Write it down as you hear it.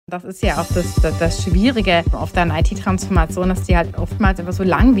Das ist ja auch das Schwierige auf deiner IT-Transformation, dass die halt oftmals einfach so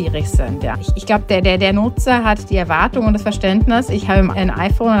langwierig sind. Ja. Ich glaube, der Nutzer hat die Erwartung und das Verständnis, ich habe ein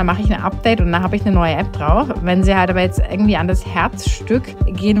iPhone und dann mache ich ein Update und dann habe ich eine neue App drauf. Wenn sie halt aber jetzt irgendwie an das Herzstück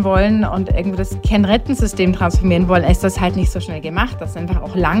gehen wollen und irgendwie das Kernrentensystem transformieren wollen, ist das halt nicht so schnell gemacht. Das sind einfach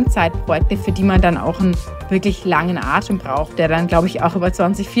auch Langzeitprojekte, für die man dann auch einen wirklich langen Atem braucht, der dann, glaube ich, auch über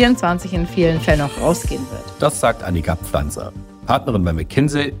 2024 in vielen Fällen noch rausgehen wird. Das sagt Annika Pflanzer, Partnerin bei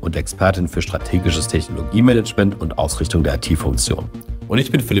McKinsey und Expertin für strategisches Technologiemanagement und Ausrichtung der IT-Funktion. Und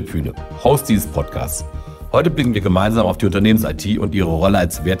ich bin Philipp Hühne, Host dieses Podcasts. Heute blicken wir gemeinsam auf die Unternehmens-IT und ihre Rolle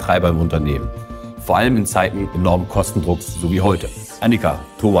als Werttreiber im Unternehmen. Vor allem in Zeiten enormen Kostendrucks, so wie heute. Annika,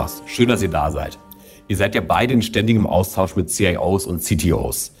 Thomas, schön, dass ihr da seid. Ihr seid ja beide in ständigem Austausch mit CIOs und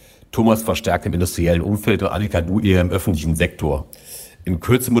CTOs. Thomas verstärkt im industriellen Umfeld und Annika, du eher im öffentlichen Sektor. In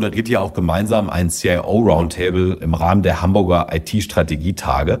Kürze moderiert ihr auch gemeinsam einen CIO-Roundtable im Rahmen der Hamburger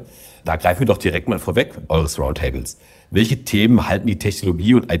IT-Strategietage. Da greifen wir doch direkt mal vorweg eures Roundtables. Welche Themen halten die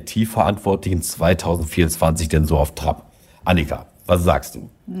Technologie- und IT-Verantwortlichen 2024 denn so auf Trab? Annika, was sagst du?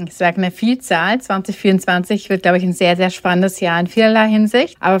 Ich sage eine Vielzahl. 2024 wird, glaube ich, ein sehr, sehr spannendes Jahr in vielerlei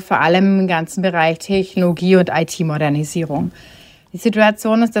Hinsicht, aber vor allem im ganzen Bereich Technologie und IT-Modernisierung. Die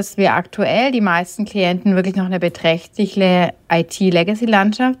Situation ist, dass wir aktuell die meisten Klienten wirklich noch eine beträchtliche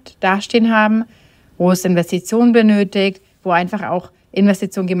IT-Legacy-Landschaft dastehen haben, wo es Investitionen benötigt, wo einfach auch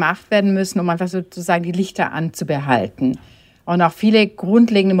Investitionen gemacht werden müssen, um einfach sozusagen die Lichter anzubehalten. Und auch viele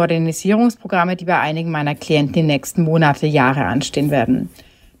grundlegende Modernisierungsprogramme, die bei einigen meiner Klienten die nächsten Monate, Jahre anstehen werden.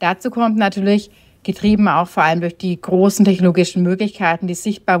 Dazu kommt natürlich, getrieben auch vor allem durch die großen technologischen Möglichkeiten, die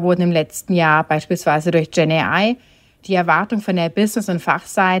sichtbar wurden im letzten Jahr, beispielsweise durch GenAI, die Erwartung von der Business- und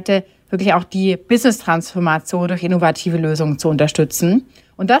Fachseite, wirklich auch die Business-Transformation durch innovative Lösungen zu unterstützen.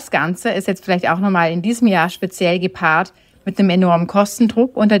 Und das Ganze ist jetzt vielleicht auch nochmal in diesem Jahr speziell gepaart mit einem enormen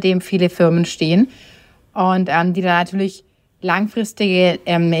Kostendruck, unter dem viele Firmen stehen und die dann natürlich langfristige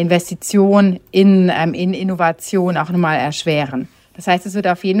Investitionen in Innovation auch nochmal erschweren. Das heißt, es wird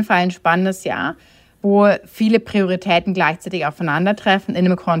auf jeden Fall ein spannendes Jahr, wo viele Prioritäten gleichzeitig aufeinandertreffen in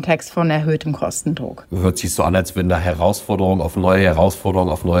einem Kontext von erhöhtem Kostendruck. Hört sich so an, als wenn da Herausforderung auf neue Herausforderung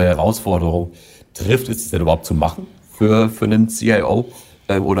auf neue Herausforderung trifft. Ist es denn überhaupt zu machen für einen CIO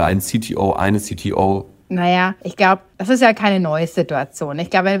oder einen CTO, eine CTO? Naja, ich glaube, das ist ja keine neue Situation. Ich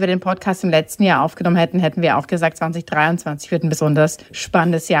glaube, wenn wir den Podcast im letzten Jahr aufgenommen hätten, hätten wir auch gesagt, 2023 wird ein besonders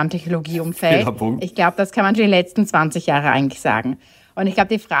spannendes Jahr im Technologieumfeld. Ich glaube, das kann man für die letzten 20 Jahre eigentlich sagen. Und ich glaube,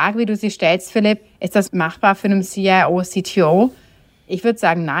 die Frage, wie du sie stellst, Philipp, ist das machbar für einen CIO, CTO? Ich würde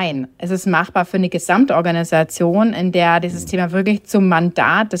sagen, nein. Es ist machbar für eine Gesamtorganisation, in der dieses Thema wirklich zum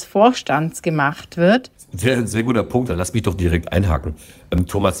Mandat des Vorstands gemacht wird. Sehr guter Punkt. Dann lass mich doch direkt einhaken.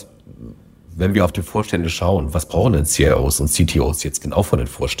 Thomas, wenn wir auf die Vorstände schauen, was brauchen denn CIOs und CTOs jetzt genau von den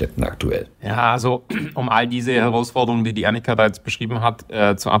Vorständen aktuell? Ja, also um all diese Herausforderungen, die Annika da jetzt beschrieben hat,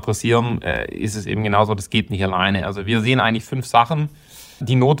 zu adressieren, ist es eben genauso, das geht nicht alleine. Also wir sehen eigentlich 5 Sachen,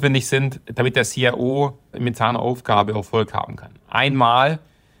 die notwendig sind, damit der CIO mit seiner Aufgabe Erfolg haben kann. Einmal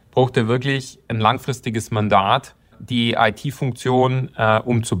braucht er wirklich ein langfristiges Mandat, die IT-Funktion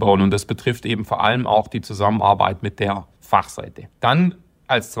umzubauen. Und das betrifft eben vor allem auch die Zusammenarbeit mit der Fachseite. Dann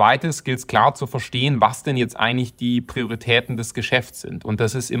als zweites gilt es klar zu verstehen, was denn jetzt eigentlich die Prioritäten des Geschäfts sind. Und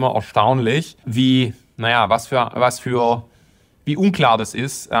das ist immer erstaunlich, wie unklar das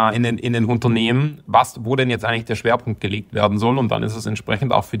ist in den Unternehmen, wo denn jetzt eigentlich der Schwerpunkt gelegt werden soll. Und dann ist es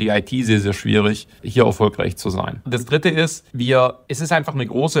entsprechend auch für die IT sehr, sehr schwierig, hier erfolgreich zu sein. Das Dritte ist, es ist einfach eine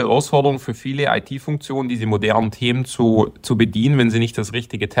große Herausforderung für viele IT-Funktionen, diese modernen Themen zu bedienen, wenn sie nicht das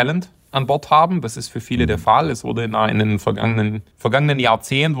richtige Talent an Bord haben. Das ist für viele der Fall. Es wurde in den vergangenen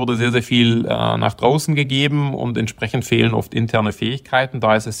Jahrzehnten wurde sehr, sehr viel nach draußen gegeben und entsprechend fehlen oft interne Fähigkeiten.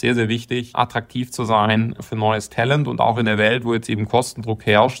 Da ist es sehr, sehr wichtig, attraktiv zu sein für neues Talent und auch in der Welt, wo jetzt eben Kostendruck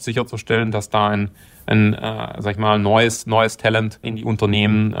herrscht, sicherzustellen, dass da ein neues Talent in die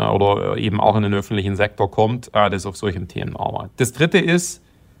Unternehmen oder eben auch in den öffentlichen Sektor kommt, das auf solchen Themen arbeitet. Das Dritte ist,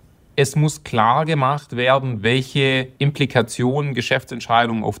 es muss klar gemacht werden, welche Implikationen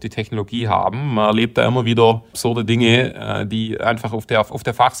Geschäftsentscheidungen auf die Technologie haben. Man erlebt da immer wieder absurde Dinge, die einfach auf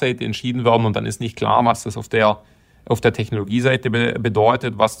der Fachseite entschieden werden und dann ist nicht klar, was das auf der Technologieseite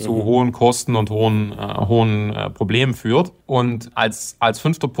bedeutet, was zu hohen Kosten und hohen Problemen führt. Und als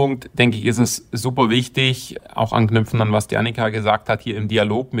 5. Punkt, denke ich, ist es super wichtig, auch anknüpfen an was die Annika gesagt hat, hier im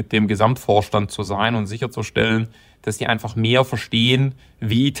Dialog mit dem Gesamtvorstand zu sein und sicherzustellen, dass die einfach mehr verstehen,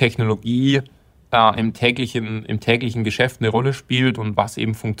 wie Technologie im täglichen Geschäft eine Rolle spielt und was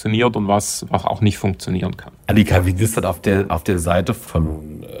eben funktioniert und was auch nicht funktionieren kann. Annika, wie das dann auf der Seite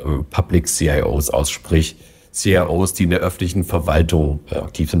von Public CIOs aus, sprich CROs, die in der öffentlichen Verwaltung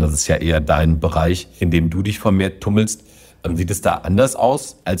aktiv sind. Das ist ja eher dein Bereich, in dem du dich vermehrt tummelst. Sieht es da anders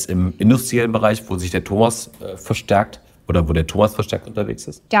aus als im industriellen Bereich, wo sich der Thomas verstärkt oder wo der Thomas verstärkt unterwegs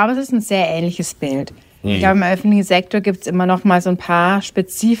ist? Ich glaube, es ist ein sehr ähnliches Bild. Ich glaube, im öffentlichen Sektor gibt es immer noch mal so ein paar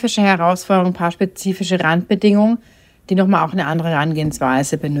spezifische Herausforderungen, ein paar spezifische Randbedingungen, die noch mal auch eine andere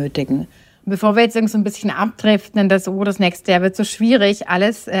Herangehensweise benötigen. Und bevor wir jetzt so ein bisschen abdriften, das nächste Jahr wird so schwierig,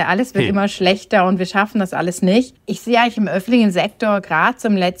 alles wird immer schlechter und wir schaffen das alles nicht. Ich sehe eigentlich im öffentlichen Sektor gerade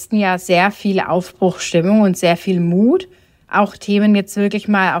zum letzten Jahr sehr viel Aufbruchsstimmung und sehr viel Mut, auch Themen jetzt wirklich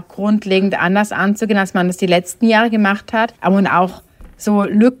mal auch grundlegend anders anzugehen, als man das die letzten Jahre gemacht hat. Und auch so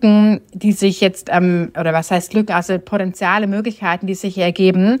Lücken, die sich jetzt, oder was heißt Lücken, also potenzielle Möglichkeiten, die sich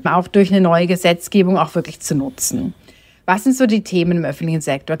ergeben, auch durch eine neue Gesetzgebung auch wirklich zu nutzen. Was sind so die Themen im öffentlichen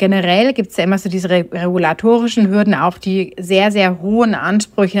Sektor? Generell gibt es ja immer so diese regulatorischen Hürden, auch die sehr, sehr hohen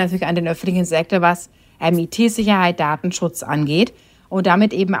Ansprüche natürlich an den öffentlichen Sektor, was IT-Sicherheit, Datenschutz angeht. Und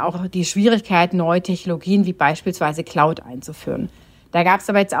damit eben auch die Schwierigkeit, neue Technologien wie beispielsweise Cloud einzuführen. Da gab es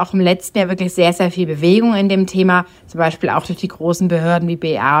aber jetzt auch im letzten Jahr wirklich sehr, sehr viel Bewegung in dem Thema, zum Beispiel auch durch die großen Behörden wie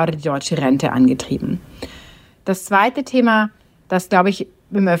BA oder die Deutsche Rente angetrieben. Das zweite Thema, das, glaube ich,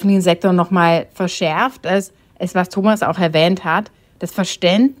 im öffentlichen Sektor nochmal verschärft ist, was Thomas auch erwähnt hat, das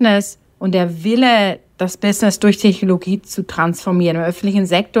Verständnis und der Wille, das Business durch Technologie zu transformieren. Im öffentlichen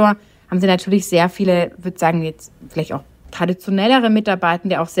Sektor haben sie natürlich sehr viele, würde sagen, jetzt vielleicht auch traditionellere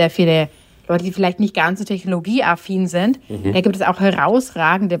Mitarbeitende, auch sehr viele Leute, die vielleicht nicht ganz so technologieaffin sind. Da gibt es auch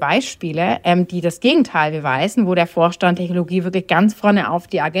herausragende Beispiele, die das Gegenteil beweisen, wo der Vorstand Technologie wirklich ganz vorne auf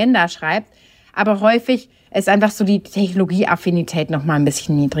die Agenda schreibt. Aber häufig ist einfach so die Technologieaffinität noch mal ein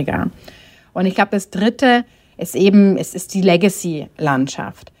bisschen niedriger. Und ich glaube, das Dritte ist eben, es ist die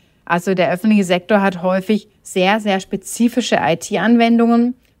Legacy-Landschaft. Also der öffentliche Sektor hat häufig sehr, sehr spezifische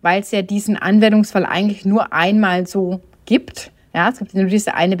IT-Anwendungen, weil es ja diesen Anwendungsfall eigentlich nur einmal so gibt. Ja, es gibt nur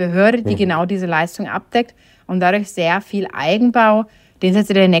diese eine Behörde, die genau diese Leistung abdeckt und dadurch sehr viel Eigenbau, den es jetzt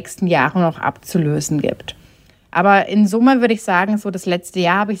in den nächsten Jahren noch abzulösen gibt. Aber in Summe würde ich sagen, so das letzte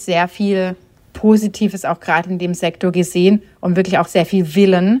Jahr habe ich sehr viel Positives auch gerade in dem Sektor gesehen und wirklich auch sehr viel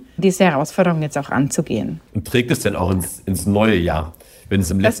Willen, diese Herausforderung jetzt auch anzugehen. Und trägt es denn auch ins neue Jahr? Wenn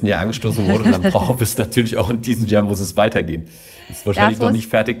es im letzten Jahr angestoßen wurde, dann braucht es natürlich auch in diesem Jahr muss es weitergehen. Ist wahrscheinlich noch nicht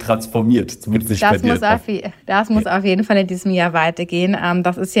fertig transformiert, zumindest nicht bei dir. Das muss auf jeden Fall in diesem Jahr weitergehen.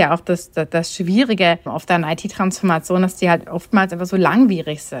 Das ist ja auch das Schwierige auf der IT-Transformation, dass die halt oftmals einfach so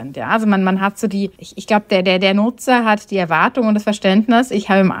langwierig sind. Ja? Also man hat so ich glaube, der Nutzer hat die Erwartung und das Verständnis, ich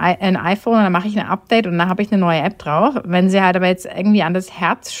habe ein iPhone und dann mache ich ein Update und dann habe ich eine neue App drauf. Wenn sie halt aber jetzt irgendwie an das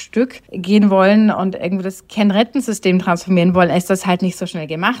Herzstück gehen wollen und irgendwie das Kennrettensystem transformieren wollen, ist das halt nicht so schnell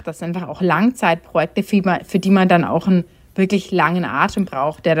gemacht. Das sind einfach auch Langzeitprojekte, für die man dann auch einen wirklich langen Atem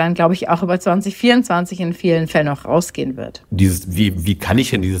braucht, der dann, glaube ich, auch über 2024 in vielen Fällen noch rausgehen wird. Wie kann ich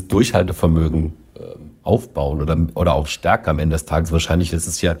denn dieses Durchhaltevermögen aufbauen oder auch stärken am Ende des Tages? Wahrscheinlich ist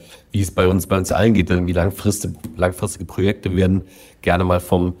es ja, wie es bei uns allen geht, irgendwie langfristige Projekte werden gerne mal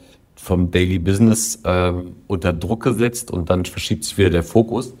vom Daily Business unter Druck gesetzt und dann verschiebt sich wieder der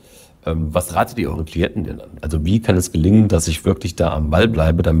Fokus. Was ratet ihr euren Klienten denn an? Also wie kann es gelingen, dass ich wirklich da am Ball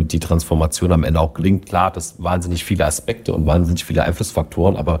bleibe, damit die Transformation am Ende auch gelingt? Klar, das wahnsinnig viele Aspekte und wahnsinnig viele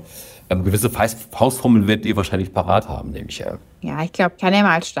Einflussfaktoren, aber gewisse Faustformeln werdet ihr wahrscheinlich parat haben, nehme ich an. Ja, ich glaube, ich kann ja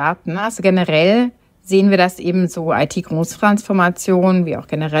mal starten. Also generell sehen wir, dass eben so IT-Großtransformationen wie auch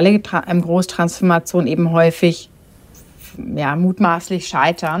generelle Großtransformationen eben häufig mutmaßlich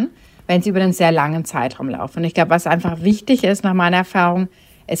scheitern, wenn sie über einen sehr langen Zeitraum laufen. Und ich glaube, was einfach wichtig ist nach meiner Erfahrung,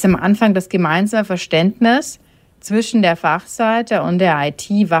 ist am Anfang das gemeinsame Verständnis zwischen der Fachseite und der IT,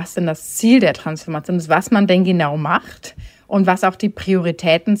 was denn das Ziel der Transformation ist, was man denn genau macht und was auch die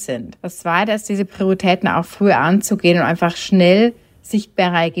Prioritäten sind. Das Zweite ist, diese Prioritäten auch früh anzugehen und einfach schnell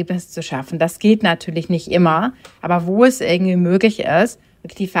sichtbare Ergebnisse zu schaffen. Das geht natürlich nicht immer, aber wo es irgendwie möglich ist,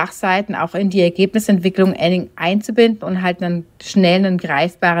 die Fachseiten auch in die Ergebnisentwicklung einzubinden und halt einen schnellen,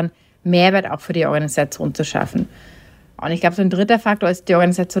 greifbaren Mehrwert auch für die Organisation zu schaffen. Und ich glaube, so ein dritter Faktor ist, die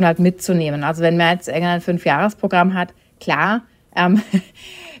Organisation halt mitzunehmen. Also wenn man jetzt irgendein 5-Jahres-Programm hat, klar,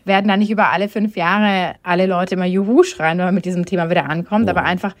 werden da nicht über alle 5 Jahre alle Leute immer Juhu schreien, wenn man mit diesem Thema wieder ankommt, aber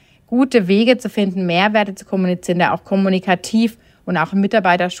einfach gute Wege zu finden, Mehrwerte zu kommunizieren, da auch kommunikativ und auch in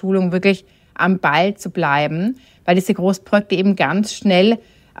Mitarbeiterschulung wirklich am Ball zu bleiben, weil diese Großprojekte eben ganz schnell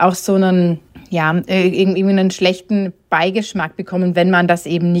auch so einen, irgendwie einen schlechten Beigeschmack bekommen, wenn man das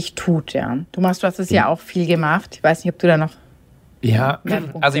eben nicht tut. Ja. Thomas, du hast es ja auch viel gemacht. Ich weiß nicht, ob du da noch... Ja,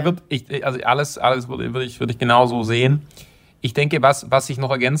 also alles würde ich genauso sehen. Ich denke, was sich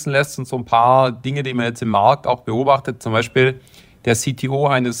noch ergänzen lässt, sind so ein paar Dinge, die man jetzt im Markt auch beobachtet. Zum Beispiel der CTO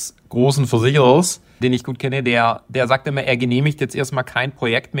eines großen Versicherers, den ich gut kenne, der sagt immer, er genehmigt jetzt erstmal kein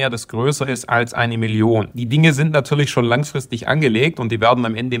Projekt mehr, das größer ist als 1 Million. Die Dinge sind natürlich schon langfristig angelegt und die werden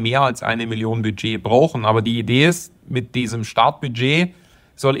am Ende mehr als 1 Million Budget brauchen. Aber die Idee ist, mit diesem Startbudget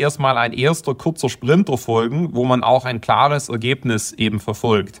soll erstmal ein erster kurzer Sprint erfolgen, wo man auch ein klares Ergebnis eben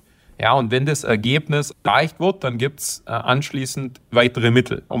verfolgt. Ja, und wenn das Ergebnis erreicht wird, dann gibt's anschließend weitere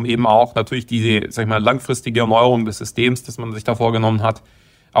Mittel, um eben auch natürlich diese, langfristige Erneuerung des Systems, das man sich da vorgenommen hat,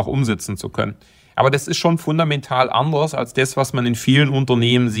 auch umsetzen zu können. Aber das ist schon fundamental anders als das, was man in vielen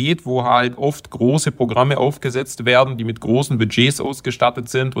Unternehmen sieht, wo halt oft große Programme aufgesetzt werden, die mit großen Budgets ausgestattet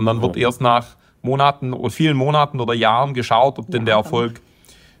sind und dann wird erst nach Monaten oder vielen Monaten oder Jahren geschaut, ob denn der Erfolg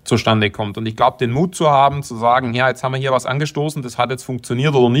zustande kommt. Und ich glaube, den Mut zu haben, zu sagen, ja, jetzt haben wir hier was angestoßen, das hat jetzt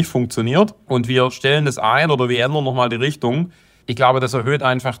funktioniert oder nicht funktioniert und wir stellen das ein oder wir ändern nochmal die Richtung. Ich glaube, das erhöht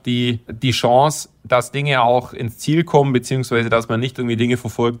einfach die Chance, dass Dinge auch ins Ziel kommen, beziehungsweise dass man nicht irgendwie Dinge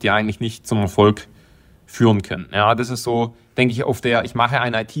verfolgt, die eigentlich nicht zum Erfolg führen können. Ja, das ist so, denke ich, ich mache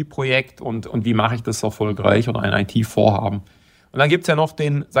ein IT-Projekt und wie mache ich das erfolgreich oder ein IT-Vorhaben. Und dann gibt's ja noch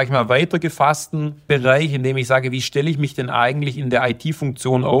den, weiter gefassten Bereich, in dem ich sage, wie stelle ich mich denn eigentlich in der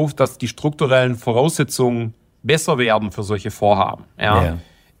IT-Funktion auf, dass die strukturellen Voraussetzungen besser werden für solche Vorhaben. Ja.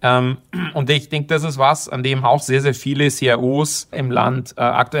 Und ich denke, das ist was, an dem auch sehr, sehr viele CIOs im Land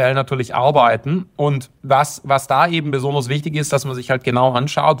aktuell natürlich arbeiten. Und was da eben besonders wichtig ist, dass man sich halt genau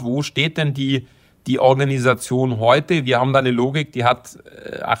anschaut, wo steht denn die Organisation heute? Wir haben da eine Logik, die hat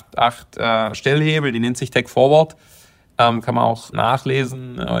acht Stellhebel, die nennt sich Tech Forward. Kann man auch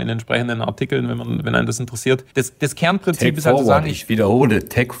nachlesen in entsprechenden Artikeln, wenn einen das interessiert. Das Kernprinzip ist halt zu sagen, ich wiederhole,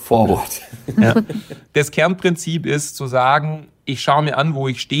 Tech Forward. Ja, das Kernprinzip ist zu sagen, ich schaue mir an, wo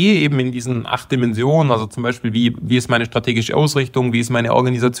ich stehe, eben in diesen 8 Dimensionen, also zum Beispiel, wie ist meine strategische Ausrichtung, wie ist meine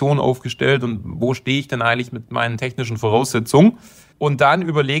Organisation aufgestellt und wo stehe ich denn eigentlich mit meinen technischen Voraussetzungen. Und dann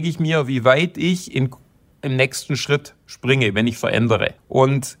überlege ich mir, wie weit ich im nächsten Schritt springe, wenn ich verändere.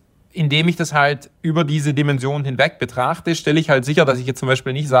 Und indem ich das halt über diese Dimension hinweg betrachte, stelle ich halt sicher, dass ich jetzt zum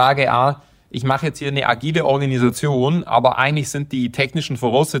Beispiel nicht sage, ich mache jetzt hier eine agile Organisation, aber eigentlich sind die technischen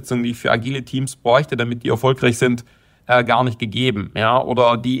Voraussetzungen, die ich für agile Teams bräuchte, damit die erfolgreich sind, gar nicht gegeben. Ja?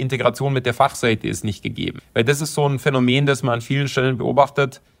 Oder die Integration mit der Fachseite ist nicht gegeben. Weil das ist so ein Phänomen, das man an vielen Stellen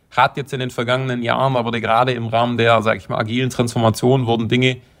beobachtet, hat jetzt in den vergangenen Jahren, aber gerade im Rahmen der, agilen Transformation wurden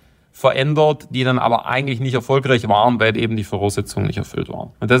Dinge verändert, die dann aber eigentlich nicht erfolgreich waren, weil eben die Voraussetzungen nicht erfüllt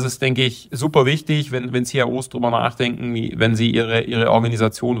waren. Und das ist, denke ich, super wichtig, wenn CIOs drüber nachdenken, wenn sie ihre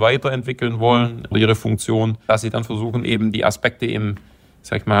Organisation weiterentwickeln wollen oder ihre Funktion, dass sie dann versuchen, eben die Aspekte im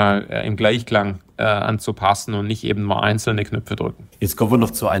Gleichklang anzupassen und nicht eben mal einzelne Knöpfe drücken. Jetzt kommen wir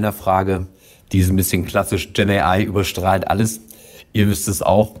noch zu einer Frage, die ist ein bisschen klassisch, Gen AI überstrahlt alles. Ihr wisst es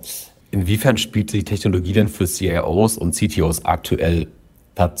auch. Inwiefern spielt die Technologie denn für CIOs und CTOs aktuell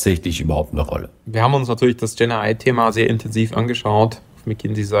tatsächlich überhaupt eine Rolle? Wir haben uns natürlich das Gen AI-Thema sehr intensiv angeschaut auf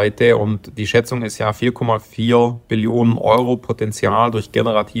McKinsey-Seite und die Schätzung ist ja 4,4 Billionen Euro Potenzial durch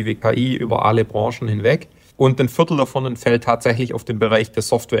generative KI über alle Branchen hinweg. Und ein Viertel davon entfällt tatsächlich auf den Bereich der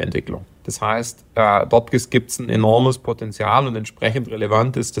Softwareentwicklung. Das heißt, dort gibt es ein enormes Potenzial und entsprechend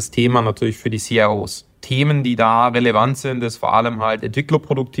relevant ist das Thema natürlich für die CIOs. Themen, die da relevant sind, ist vor allem halt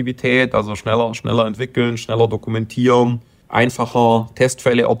Entwicklerproduktivität, also schneller entwickeln, schneller dokumentieren, einfacher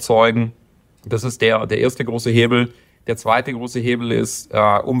Testfälle erzeugen. Das ist der erste große Hebel. Der zweite große Hebel ist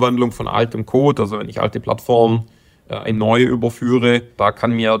Umwandlung von altem Code. Also wenn ich alte Plattformen in neue überführe, da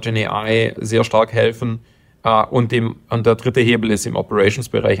kann mir Gen AI sehr stark helfen. Und der dritte Hebel ist im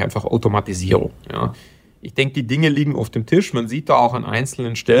Operations-Bereich einfach Automatisierung. Ja. Ich denke, die Dinge liegen auf dem Tisch. Man sieht da auch an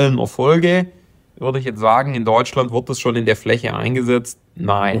einzelnen Stellen Erfolge. Würde ich jetzt sagen, in Deutschland wird das schon in der Fläche eingesetzt?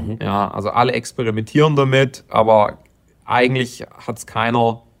 Nein. Ja, also alle experimentieren damit, aber eigentlich hat es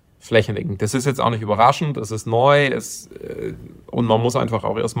keiner flächendeckend. Das ist jetzt auch nicht überraschend, es ist neu und man muss einfach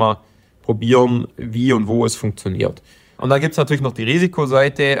auch erstmal probieren, wie und wo es funktioniert. Und da gibt es natürlich noch die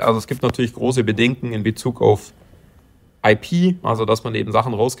Risikoseite. Also es gibt natürlich große Bedenken in Bezug auf IP, also dass man eben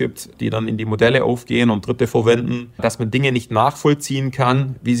Sachen rausgibt, die dann in die Modelle aufgehen und Dritte verwenden, dass man Dinge nicht nachvollziehen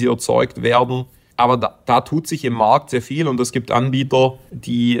kann, wie sie erzeugt werden. Aber da tut sich im Markt sehr viel und es gibt Anbieter,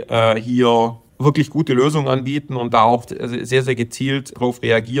 die hier wirklich gute Lösungen anbieten und da auch sehr, sehr gezielt darauf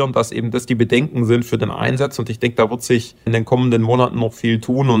reagieren, dass eben das die Bedenken sind für den Einsatz. Und ich denke, da wird sich in den kommenden Monaten noch viel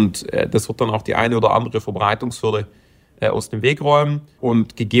tun und das wird dann auch die eine oder andere Verbreitungshürde aus dem Weg räumen.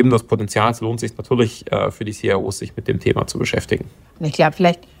 Und gegeben das Potenzial, lohnt sich natürlich für die CIOs, sich mit dem Thema zu beschäftigen. Und ich glaube,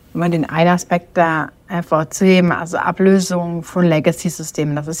 vielleicht, um den einen Aspekt da hervorzuheben, also Ablösung von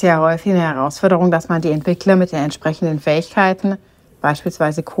Legacy-Systemen. Das ist ja häufig eine Herausforderung, dass man die Entwickler mit den entsprechenden Fähigkeiten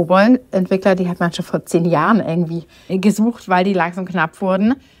beispielsweise COBOL-Entwickler, die hat man schon vor 10 Jahren irgendwie gesucht, weil die langsam knapp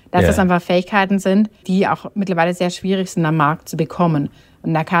wurden, dass das einfach Fähigkeiten sind, die auch mittlerweile sehr schwierig sind am Markt zu bekommen.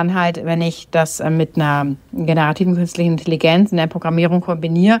 Und da kann halt, wenn ich das mit einer generativen künstlichen Intelligenz in der Programmierung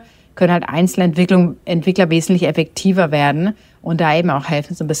kombiniere, können halt einzelne Entwickler wesentlich effektiver werden und da eben auch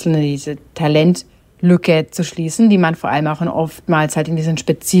helfen, so ein bisschen diese Talentlücke zu schließen, die man vor allem auch oftmals halt in diesen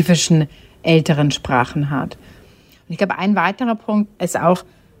spezifischen älteren Sprachen hat. Und ich glaube, ein weiterer Punkt ist auch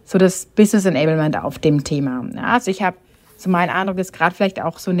so das Business Enablement auf dem Thema. Ja, also ich habe so mein Eindruck ist gerade vielleicht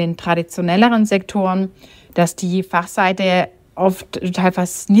auch so in den traditionelleren Sektoren, dass die Fachseite oft total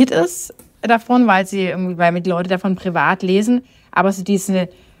fasziniert ist davon, weil die Leute davon privat lesen, aber so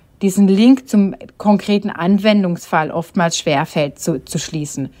diesen Link zum konkreten Anwendungsfall oftmals schwerfällt zu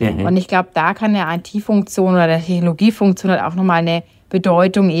schließen. Mhm. Und ich glaube, da kann eine IT-Funktion oder der Technologiefunktion halt auch nochmal eine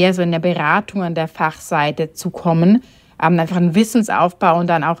Bedeutung eher so in der Beratung an der Fachseite zu kommen, einfach einen Wissensaufbau und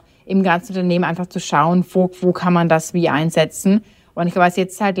dann auch im ganzen Unternehmen einfach zu schauen, wo kann man das wie einsetzen. Und ich glaube, was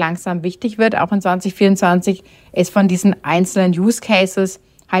jetzt halt langsam wichtig wird, auch in 2024, ist von diesen einzelnen Use Cases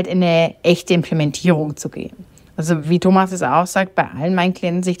halt in eine echte Implementierung zu gehen. Also wie Thomas es auch sagt, bei allen meinen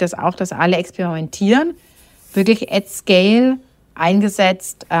Klienten sehe ich das auch, dass alle experimentieren, wirklich at scale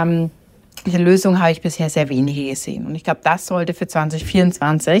eingesetzt. Diese Lösung habe ich bisher sehr wenige gesehen. Und ich glaube, das sollte für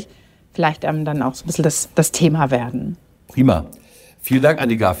 2024 vielleicht dann auch so ein bisschen das Thema werden. Prima. Vielen Dank,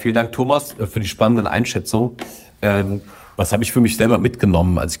 Annika. Vielen Dank, Thomas, für die spannenden Einschätzungen. Was habe ich für mich selber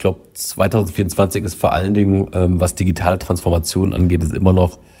mitgenommen? Also ich glaube, 2024 ist vor allen Dingen, was digitale Transformation angeht, ist immer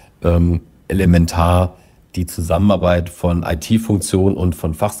noch elementar die Zusammenarbeit von IT-Funktion und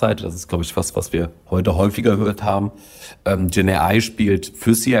von Fachseite. Das ist, glaube ich, was wir heute häufiger gehört haben. Gen AI spielt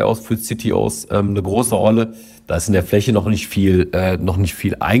für CIOs, für CTOs eine große Rolle. Da ist in der Fläche noch nicht viel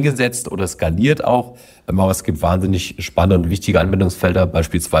eingesetzt oder skaliert auch. Aber es gibt wahnsinnig spannende und wichtige Anwendungsfelder,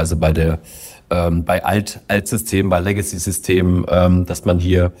 beispielsweise bei Altsystemen, bei Legacy-Systemen, dass man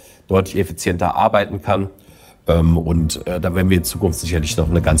hier deutlich effizienter arbeiten kann. Und da werden wir in Zukunft sicherlich noch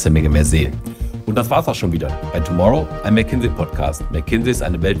eine ganze Menge mehr sehen. Und das war's auch schon wieder bei Tomorrow, ein McKinsey-Podcast. McKinsey ist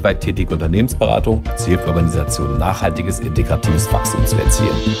eine weltweit tätige Unternehmensberatung, Ziel für Organisationen nachhaltiges, integratives Wachstum zu erzielen.